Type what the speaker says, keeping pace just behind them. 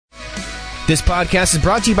This podcast is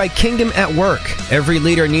brought to you by Kingdom at Work. Every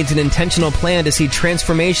leader needs an intentional plan to see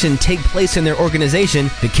transformation take place in their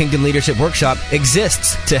organization. The Kingdom Leadership Workshop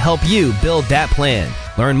exists to help you build that plan.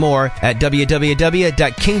 Learn more at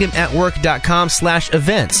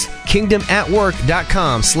www.kingdomatwork.com/events.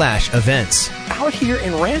 kingdomatwork.com/events. Out here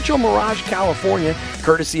in Rancho Mirage, California,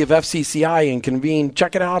 courtesy of FCCI and Convene.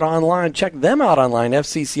 Check it out online. Check them out online,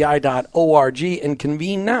 fcci.org and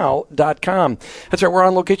convenenow.com. That's right, we're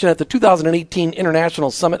on location at the 2018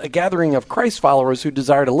 International Summit, a gathering of Christ followers who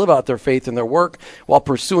desire to live out their faith in their work while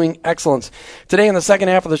pursuing excellence. Today, in the second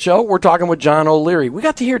half of the show, we're talking with John O'Leary. We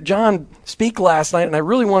got to hear John speak last night, and I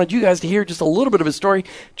really wanted you guys to hear just a little bit of his story.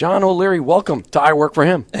 John O'Leary, welcome to I Work for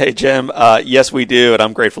Him. Hey, Jim. Yes, we do, and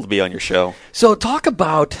I'm grateful to be on your show. So talk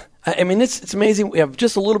about, I mean, it's amazing. We have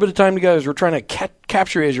just a little bit of time together as we're trying to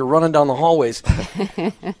capture you as you're running down the hallways.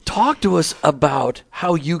 Talk to us about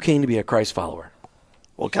how you came to be a Christ follower.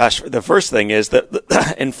 Well, gosh, the first thing is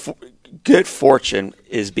that good fortune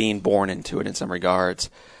is being born into it in some regards.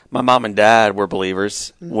 My mom and dad were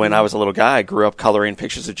believers. Mm-hmm. When I was a little guy, I grew up coloring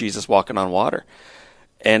pictures of Jesus walking on water.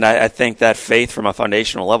 And I think that faith from a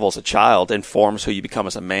foundational level as a child informs who you become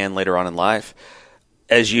as a man later on in life.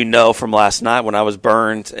 As you know from last night, when I was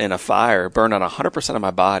burned in a fire, burned on 100% of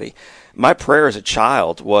my body, my prayer as a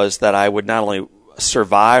child was that I would not only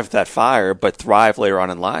survive that fire, but thrive later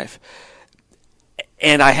on in life.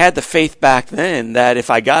 And I had the faith back then that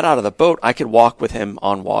if I got out of the boat, I could walk with him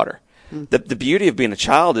on water. The beauty of being a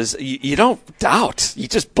child is you don't doubt. You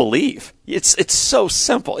just believe. It's so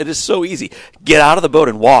simple. It is so easy. Get out of the boat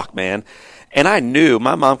and walk, man. And I knew.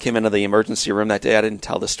 My mom came into the emergency room that day. I didn't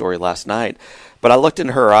tell the story last night. But I looked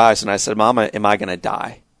into her eyes and I said, Mama, am I going to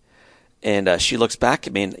die? And she looks back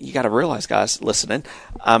at me, and you got to realize, guys, listening,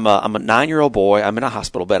 I'm a 9-year-old boy. I'm in a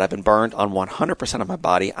hospital bed. I've been burned on 100% of my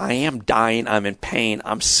body. I am dying. I'm in pain.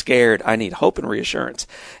 I'm scared. I need hope and reassurance.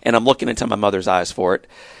 And I'm looking into my mother's eyes for it.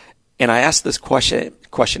 And I asked this question,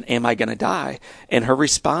 am I going to die? And her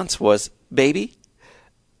response was, baby,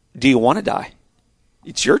 do you want to die?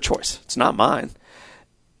 It's your choice. It's not mine.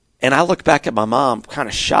 And I looked back at my mom kind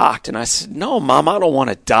of shocked, and I said, no, Mom, I don't want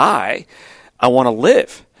to die. I want to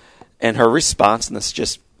live. And her response, and this is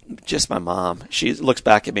just my mom, she looks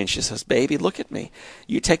back at me and she says, baby, look at me.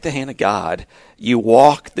 You take the hand of God, you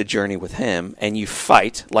walk the journey with him, and you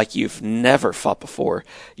fight like you've never fought before.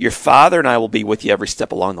 Your father and I will be with you every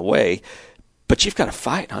step along the way, but you've got to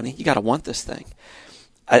fight, honey. You got to want this thing.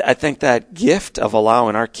 I think that gift of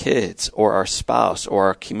allowing our kids or our spouse or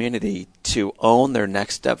our community to own their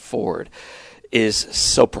next step forward is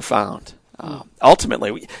so profound.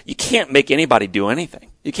 Ultimately, you can't make anybody do anything.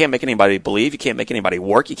 You can't make anybody believe. You can't make anybody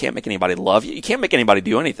work. You can't make anybody love you. You can't make anybody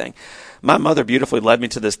do anything. My mother beautifully led me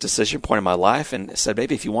to this decision point in my life and said,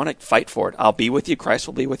 baby, if you want to fight for it, I'll be with you. Christ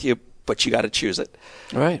will be with you, but you got to choose it.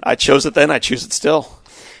 Right. I chose it then. I choose it still.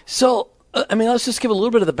 So, I mean, let's just give a little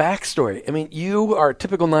bit of the backstory. I mean, you are a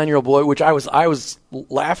typical 9-year-old boy, which I was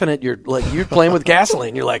laughing at. You're playing with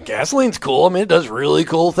gasoline. You're like, gasoline's cool. I mean, it does really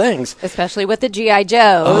cool things. Especially with the G.I.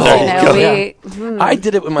 Joes. I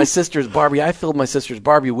did it with my sister's Barbie. I filled my sister's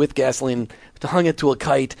Barbie with gasoline, hung it to a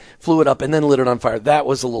kite, flew it up, and then lit it on fire. That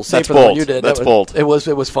was a little safer than what you did. That's bold. It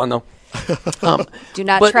was fun, though. Do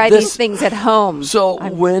not try these things at home. So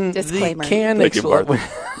when the can exploded...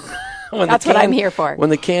 That's what I'm here for. When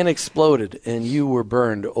the can exploded and you were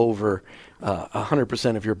burned over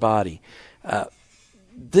 100% of your body,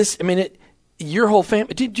 your whole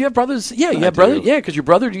family. Did you have brothers? Yeah, you have brothers. Yeah, because your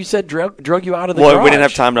brother, you said, drug you out of the garage. Well, we didn't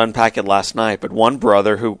have time to unpack it last night, but one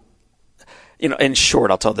brother who, in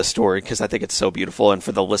short, I'll tell this story because I think it's so beautiful. And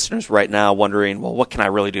for the listeners right now wondering, well, what can I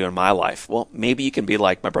really do in my life? Well, maybe you can be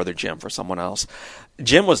like my brother Jim for someone else.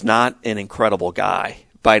 Jim was not an incredible guy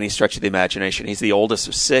by any stretch of the imagination. He's the oldest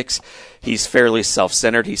of 6. He's fairly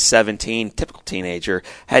self-centered. He's 17, typical teenager.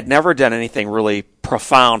 Had never done anything really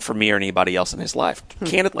profound for me or anybody else in his life.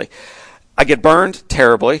 Candidly, I get burned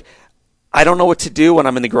terribly. I don't know what to do when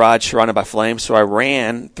I'm in the garage surrounded by flames, so I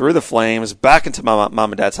ran through the flames, back into my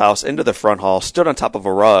mom and dad's house, into the front hall, stood on top of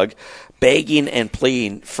a rug, begging and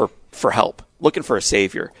pleading for help, looking for a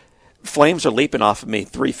savior. Flames are leaping off of me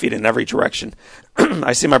 3 feet in every direction.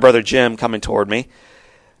 I see my brother Jim coming toward me.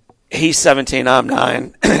 He's 17, I'm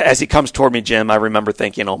 9. As he comes toward me, Jim, I remember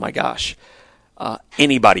thinking, oh my gosh,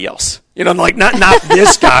 anybody else. I'm like, not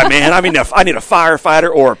this guy, man. I mean, if I need a firefighter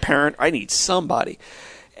or a parent. I need somebody.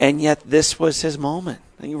 And yet this was his moment.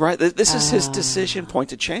 Right? This is his decision point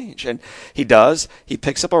to change. And he does. He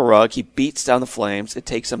picks up a rug. He beats down the flames. It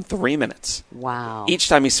takes him 3 minutes. Wow. Each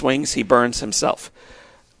time he swings, he burns himself.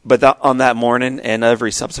 But on that morning and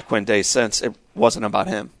every subsequent day since, it wasn't about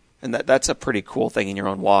him. And that's a pretty cool thing in your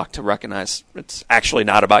own walk to recognize it's actually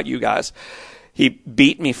not about you guys. He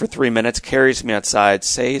beat me for 3 minutes, carries me outside,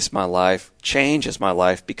 saves my life, changes my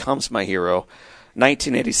life, becomes my hero.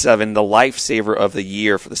 1987, the lifesaver of the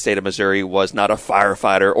year for the state of Missouri was not a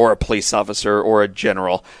firefighter or a police officer or a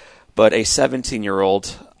general, but a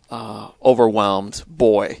 17-year-old overwhelmed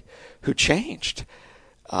boy who changed,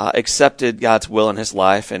 accepted God's will in his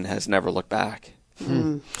life, and has never looked back.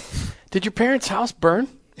 Did your parents' house burn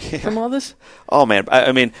from all this? Oh, man.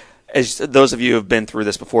 I mean, as those of you who have been through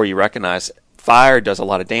this before, you recognize fire does a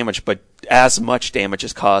lot of damage, but as much damage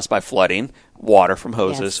is caused by flooding, water from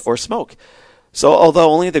hoses, or smoke. So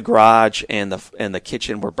although only the garage and the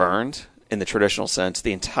kitchen were burned, in the traditional sense,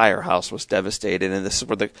 the entire house was devastated, and this is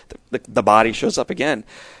where the body shows up again.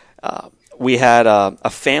 We had a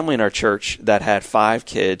family in our church that had 5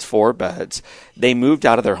 kids, 4 beds. They moved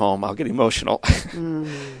out of their home. I'll get emotional.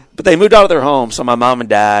 But they moved out of their home, so my mom and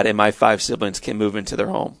dad and my 5 siblings can move into their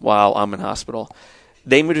home while I'm in hospital.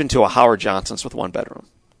 They moved into a Howard Johnson's with 1 bedroom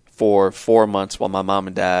for 4 months while my mom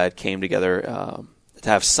and dad came together to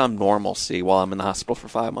have some normalcy while I'm in the hospital for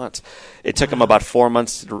 5 months. It took them about 4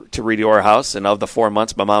 months to redo our house, and of the 4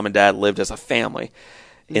 months, my mom and dad lived as a family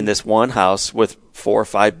in this one house with 4 or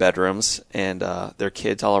 5 bedrooms and their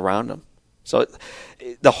kids all around them. So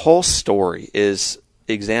the whole story is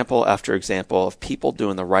example after example of people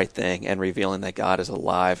doing the right thing and revealing that God is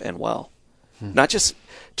alive and well. Not just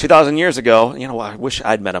 2,000 years ago, I wish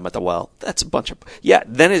I'd met him at the well. That's a bunch of,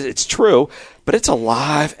 then it's true, but it's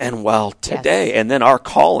alive and well today. Yes. And then our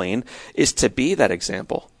calling is to be that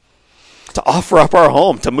example, to offer up our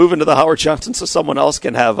home, to move into the Howard Johnson so someone else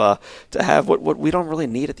can have what we don't really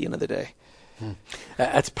need at the end of the day.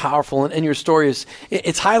 That's powerful, and your story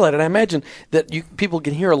it's highlighted. I imagine that people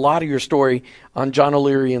can hear a lot of your story on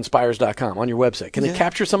JohnO'LearyInspires.com on your website. Can they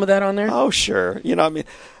capture some of that on there? Oh, sure.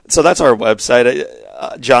 So that's our website,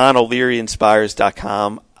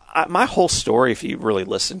 JohnO'LearyInspires.com. My whole story, if you really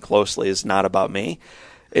listen closely, is not about me.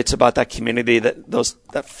 It's about that community,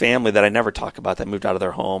 that family that I never talk about that moved out of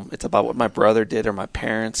their home. It's about what my brother did or my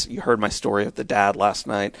parents. You heard my story of the dad last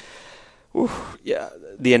night.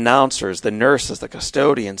 The announcers, the nurses, the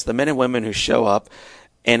custodians, the men and women who show up,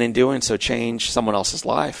 and in doing so change someone else's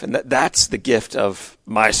life. And that's the gift of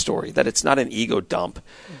my story, that it's not an ego dump.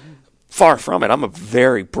 Far from it. I'm a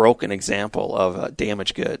very broken example of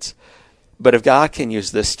damaged goods. But if God can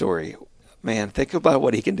use this story, man, think about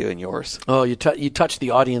what he can do in yours. Oh, you touched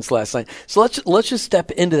the audience last night. So let's just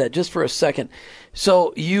step into that just for a second.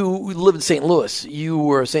 So you live in St. Louis. You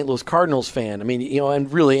were a St. Louis Cardinals fan. I mean,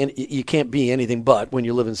 and really, you can't be anything but when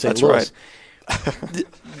you live in St. Louis.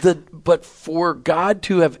 That's right. But for God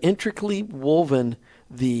to have intricately woven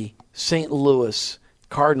the St. Louis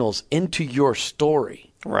Cardinals into your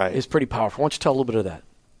story, is pretty powerful. Why don't you tell a little bit of that?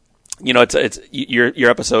 It's your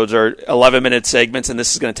episodes are 11-minute segments, and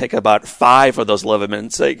this is going to take about 5 of those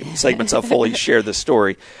 11-minute segments. I'll fully share the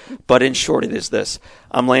story, but in short, it is this: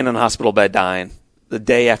 I'm laying in a hospital bed dying. The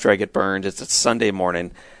day after I get burned, it's a Sunday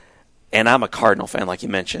morning, and I'm a Cardinal fan, like you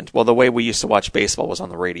mentioned. Well, the way we used to watch baseball was on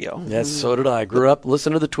the radio. Yes, so did I. Grew up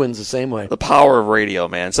listening to the Twins the same way. The power of radio,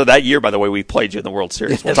 man. So that year, by the way, we played you in the World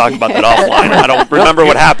Series. We'll talk about that offline. I don't remember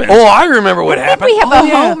what happened. Oh, I remember what happened. We have a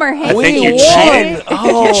Homer Hanky. I think you cheated.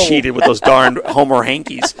 You cheated with those darn Homer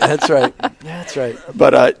Hankies. That's right.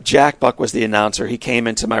 But Jack Buck was the announcer. He came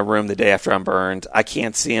into my room the day after I'm burned. I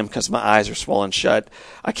can't see him because my eyes are swollen shut.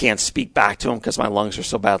 I can't speak back to him because my lungs are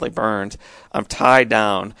so badly burned. I'm tied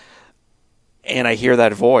down. And I hear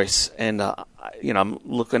that voice, and I'm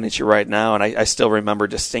looking at you right now, and I still remember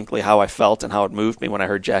distinctly how I felt and how it moved me when I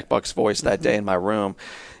heard Jack Buck's voice that day in my room.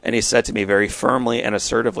 And he said to me very firmly and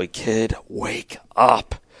assertively, "Kid, wake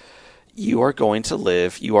up. You are going to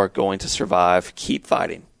live. You are going to survive. Keep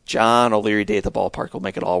fighting. John O'Leary Day at the ballpark will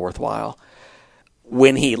make it all worthwhile."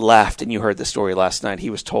 When he left, and you heard the story last night,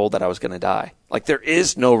 he was told that I was going to die. Like, there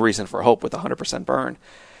is no reason for hope with 100% burn.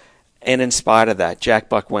 And in spite of that, Jack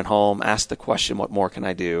Buck went home, asked the question, "What more can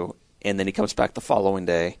I do?" And then he comes back the following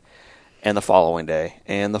day, and the following day,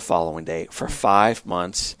 and the following day. For 5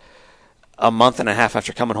 months, a month and a half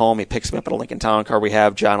after coming home, he picks me up at a Lincoln Town Car. We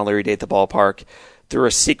have John O'Leary Day at the ballpark. Through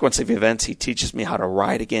a sequence of events, he teaches me how to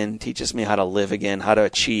ride again, teaches me how to live again, how to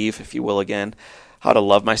achieve, if you will, again, how to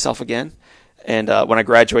love myself again. And when I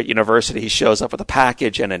graduate university, he shows up with a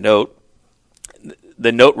package and a note.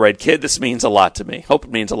 The note read, "Kid, this means a lot to me. Hope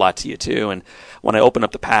it means a lot to you, too." And when I opened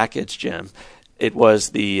up the package, Jim, it was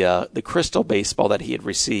the crystal baseball that he had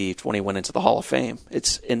received when he went into the Hall of Fame.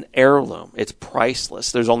 It's an heirloom. It's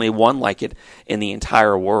priceless. There's only one like it in the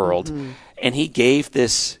entire world. Mm-hmm. And he gave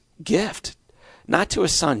this gift. not to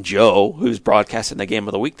his son Joe, who's broadcasting the game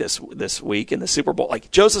of the week this week in the Super Bowl.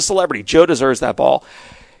 Like, Joe's a celebrity. Joe deserves that ball.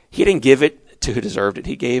 He didn't give it to who deserved it.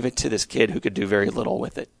 He gave it to this kid who could do very little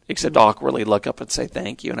with it, except awkwardly look up and say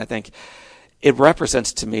thank you. And I think it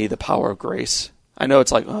represents to me the power of grace. I know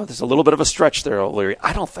it's like, oh, there's a little bit of a stretch there, O'Leary.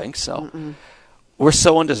 I don't think so. Mm-mm. We're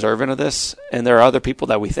so undeserving of this, and there are other people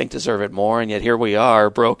that we think deserve it more, and yet here we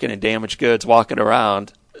are, broken and damaged goods, walking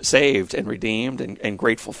around, saved and redeemed and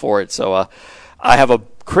grateful for it. So I have a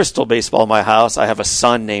crystal baseball in my house. I have a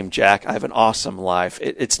son named Jack. I have an awesome life.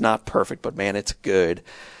 It's not perfect, but, man, it's good.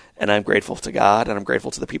 And I'm grateful to God, and I'm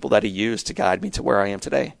grateful to the people that he used to guide me to where I am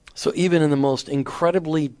today. So even in the most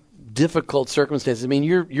incredibly difficult circumstances, I mean,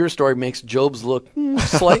 your story makes Job's look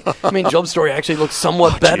slight. I mean, Job's story actually looks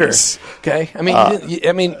somewhat better. Geez. Okay, I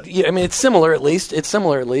mean, it's similar at least.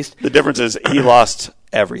 The difference is he lost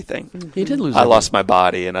everything. He did lose. I lost my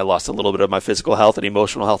body, and I lost a little bit of my physical health and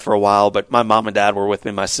emotional health for a while. But my mom and dad were with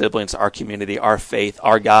me, my siblings, our community, our faith,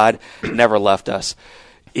 our God never left us.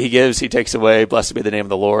 He gives, he takes away. Blessed be the name of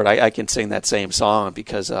the Lord. I can sing that same song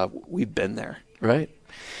because we've been there. Right.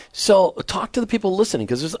 So talk to the people listening,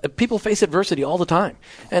 because people face adversity all the time.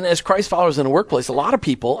 And as Christ followers in a workplace, a lot of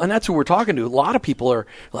people, and that's who we're talking to, a lot of people are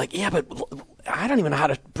like, yeah, but I don't even know how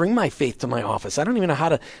to bring my faith to my office. I don't even know how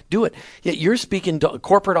to do it. Yet you're speaking to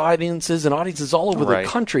corporate audiences and audiences all over the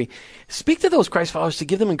country. Speak to those Christ followers to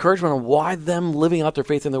give them encouragement on why them living out their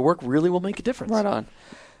faith in their work really will make a difference. Right on.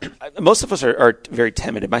 Most of us are very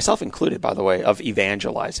timid, myself included, by the way, of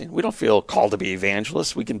evangelizing. We don't feel called to be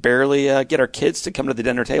evangelists. We can barely get our kids to come to the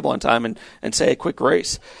dinner table on time and say a quick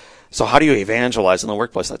grace. So how do you evangelize in the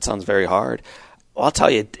workplace? That sounds very hard. Well, I'll tell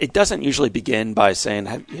you, it doesn't usually begin by saying,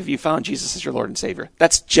 have you found Jesus as your Lord and Savior?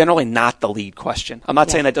 That's generally not the lead question. I'm not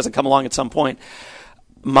saying that doesn't come along at some point.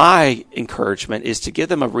 My encouragement is to give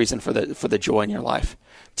them a reason for the joy in your life.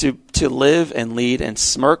 To live and lead and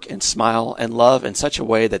smirk and smile and love in such a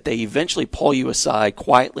way that they eventually pull you aside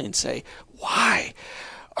quietly and say, why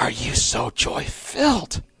are you so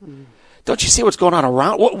joy-filled? Don't you see what's going on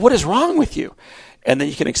around? What is wrong with you? And then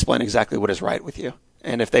you can explain exactly what is right with you.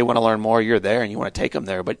 And if they want to learn more, you're there and you want to take them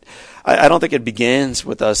there. But I don't think it begins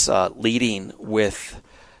with us leading with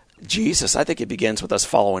Jesus. I think it begins with us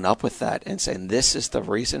following up with that and saying, this is the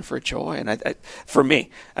reason for joy. And for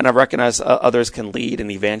me, and I recognize others can lead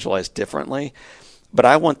and evangelize differently, but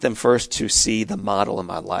I want them first to see the model in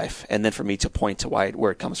my life, and then for me to point to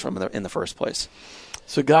where it comes from in the first place.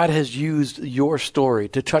 So God has used your story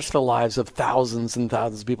to touch the lives of thousands and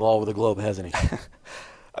thousands of people all over the globe, hasn't he?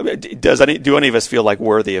 I mean, do any of us feel like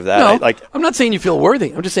worthy of that? No, I'm not saying you feel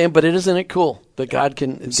worthy. I'm just saying, but isn't it cool that God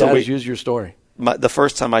has used your story? The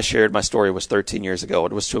first time I shared my story was 13 years ago.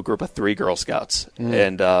 It was to a group of 3 Girl Scouts.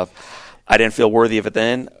 And I didn't feel worthy of it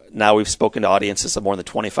then. Now we've spoken to audiences of more than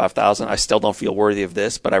 25,000. I still don't feel worthy of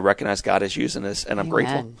this, but I recognize God is using this, and I'm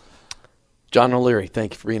grateful. John O'Leary,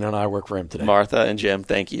 thank you for being on I Work for Him today. Martha and Jim,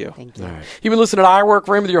 thank you. Thank you. All right. You've been listening to I Work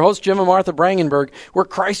for Him with your hosts, Jim and Martha Brangenberg. We're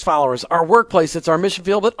Christ followers. Our workplace, it's our mission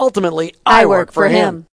field, but ultimately, I work for Him.